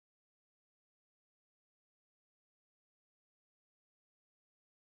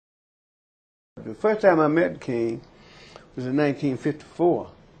The first time I met King was in 1954.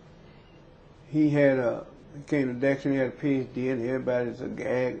 He came to Dexter, he had a PhD, and everybody's a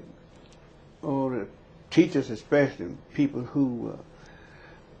gag. All the teachers especially, people who,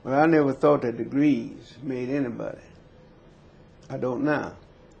 well, I never thought that degrees made anybody. I don't now.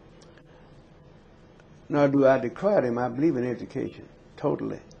 Nor do I decry them. I believe in education,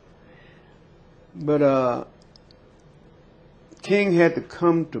 totally. But King had to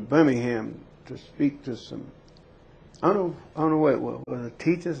come to Birmingham to speak to some, I don't know what it was it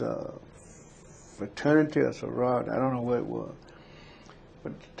teachers or fraternity or sorority, I don't know what it was.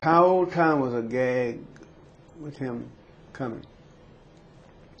 But the whole time was a gag with him coming.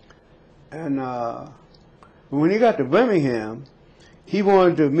 And when he got to Birmingham, he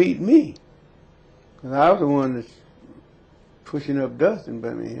wanted to meet me, because I was the one that's pushing up dust in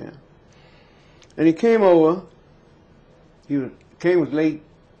Birmingham. And he came over. King was late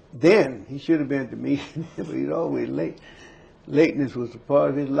then. He should have been at the meeting, but he's always late. Lateness was a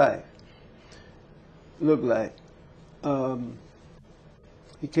part of his life. Looked like.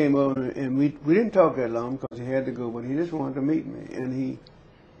 He came over, and we didn't talk that long because he had to go, but he just wanted to meet me. And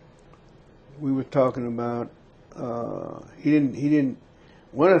we were talking about,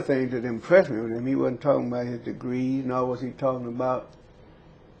 one of the things that impressed me with him, he wasn't talking about his degrees, nor was he talking about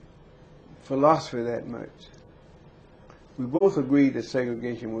philosophy that much. We both agreed that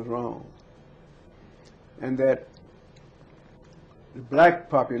segregation was wrong, and that the black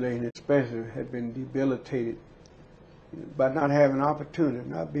population especially had been debilitated by not having opportunity,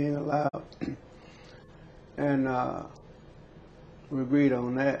 not being allowed. And we agreed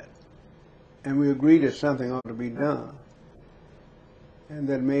on that. And we agreed that something ought to be done. And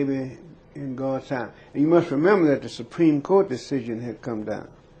that maybe in God's time. And you must remember that the Supreme Court decision had come down.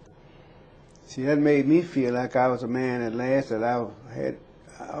 See, that made me feel like I was a man at last, that I had,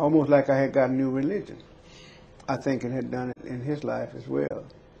 almost like I had got a new religion. I think it had done it in his life as well.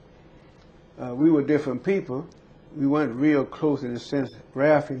 We were different people. We weren't real close in the sense,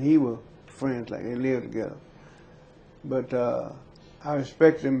 Ralph and he were friends, like they lived together. But I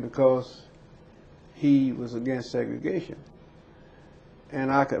respect him because he was against segregation.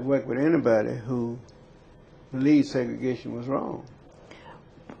 And I could work with anybody who believed segregation was wrong.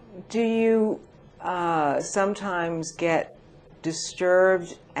 Do you sometimes get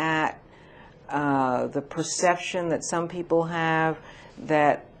disturbed at the perception that some people have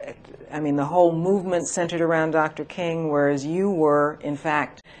that, I mean, the whole movement centered around Dr. King, whereas you were, in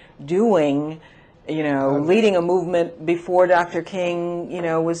fact, doing, leading a movement before Dr. King,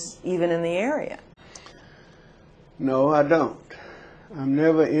 was even in the area? No, I don't. I'm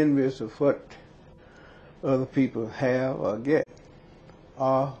never envious of what other people have or get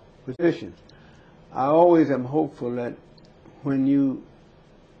or positions. I always am hopeful that when you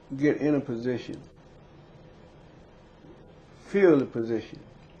get in a position, feel the position.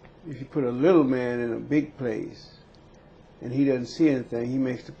 If you put a little man in a big place and he doesn't see anything, he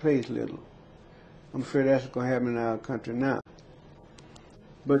makes the place little. I'm sure that's going to happen in our country now.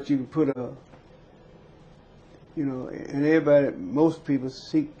 But you can put and everybody, most people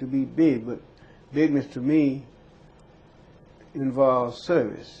seek to be big, but bigness to me involves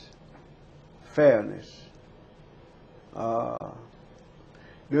service, fairness,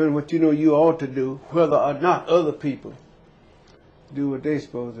 doing what you ought to do, whether or not other people do what they're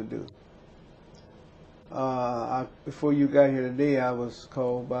supposed to do. Before you got here today, I was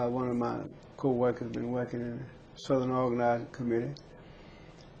called by one of my co-workers, been working in the Southern Organizing Committee,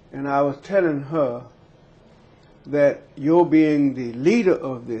 and I was telling her that you're being the leader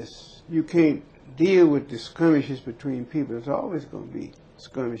of this. You can't deal with the skirmishes between people. There's always going to be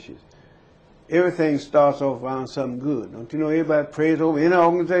skirmishes. Everything starts off around something good. Don't you know everybody prays over any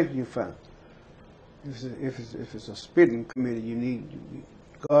organization you find? If it's a spitting committee, you need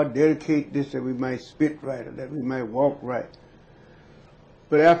God dedicate this that we might spit right or that we might walk right.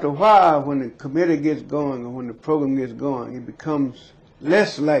 But after a while, when the committee gets going or when the program gets going, it becomes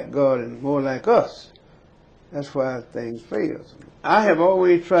less like God and more like us. That's why things fail. I have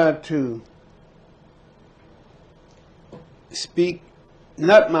always tried to speak,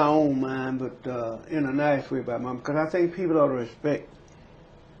 not my own mind, but in a nice way about mine, because I think people ought to respect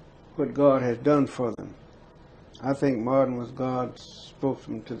what God has done for them. I think Martin was God's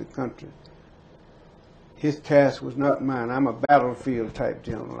spokesman to the country. His task was not mine. I'm a battlefield type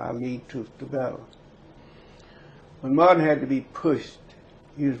general. I lead troops to battle. When Martin had to be pushed,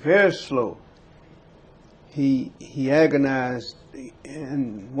 he was very slow. He agonized,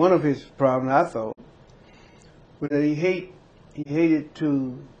 and one of his problems, I thought, was that he hated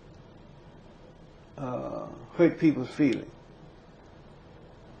to hurt people's feelings.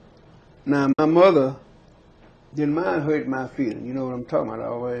 Now, my mother didn't mind hurting my feelings. You know what I'm talking about. I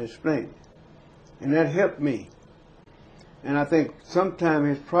always explained. And that helped me. And I think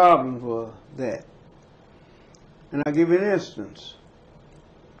sometimes his problems were that. And I'll give you an instance.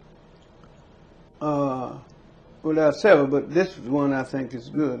 Well, there are several, but this one I think is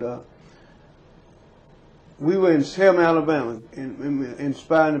good. We were in Selma, Alabama,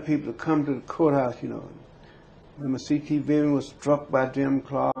 inspiring the people to come to the courthouse, you know. When C.T. Vivian was struck by Jim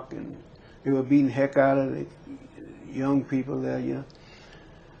Clark, and they were beating heck out of the young people there, you know.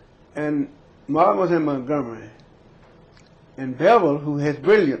 And Martin was in Montgomery. And Bevel, who is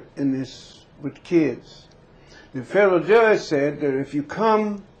brilliant in this with kids, the federal judge said that if you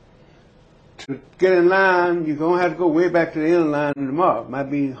come to get in line, you're going to have to go way back to the end line tomorrow. Might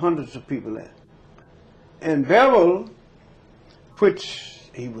be hundreds of people there. And Bevel, which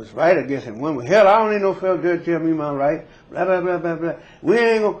he was right, I guess, in one way. Hell, I don't need no federal judge to tell me my right. Blah, blah, blah, blah, blah. We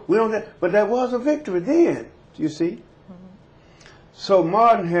don't, but that was a victory then, you see. Mm-hmm. So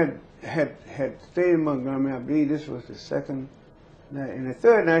Martin had stayed in Montgomery. I believe this was the second night. And the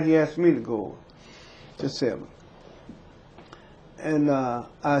third night, he asked me to go to Selma. And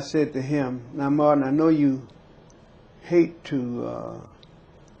I said to him, now, Martin, I know you hate to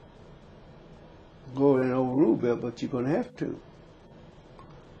go and overrule Bill, but you're going to have to.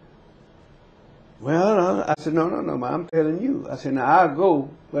 Well, I said, no, I'm telling you. I said, now, I'll go,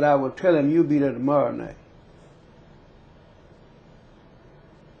 but I will tell him you'll be there tomorrow night.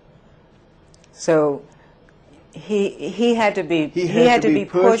 So he had to be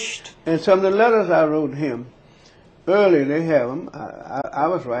pushed. And some of the letters I wrote him earlier, they have them. I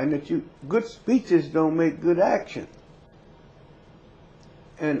was writing that good speeches don't make good action.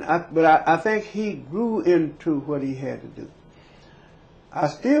 But I think he grew into what he had to do. I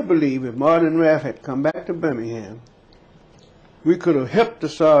still believe if Martin and Ralph had come back to Birmingham, we could have helped to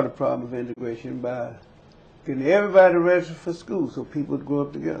solve the problem of integration by getting everybody registered for school so people would grow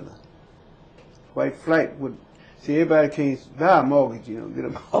up together. White flight would see everybody can't buy a mortgage, you know, get a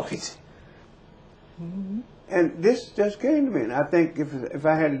mortgage. Mm-hmm. And this just came to me. And I think if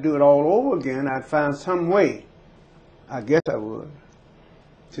I had to do it all over again, I'd find some way, I guess I would,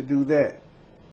 to do that.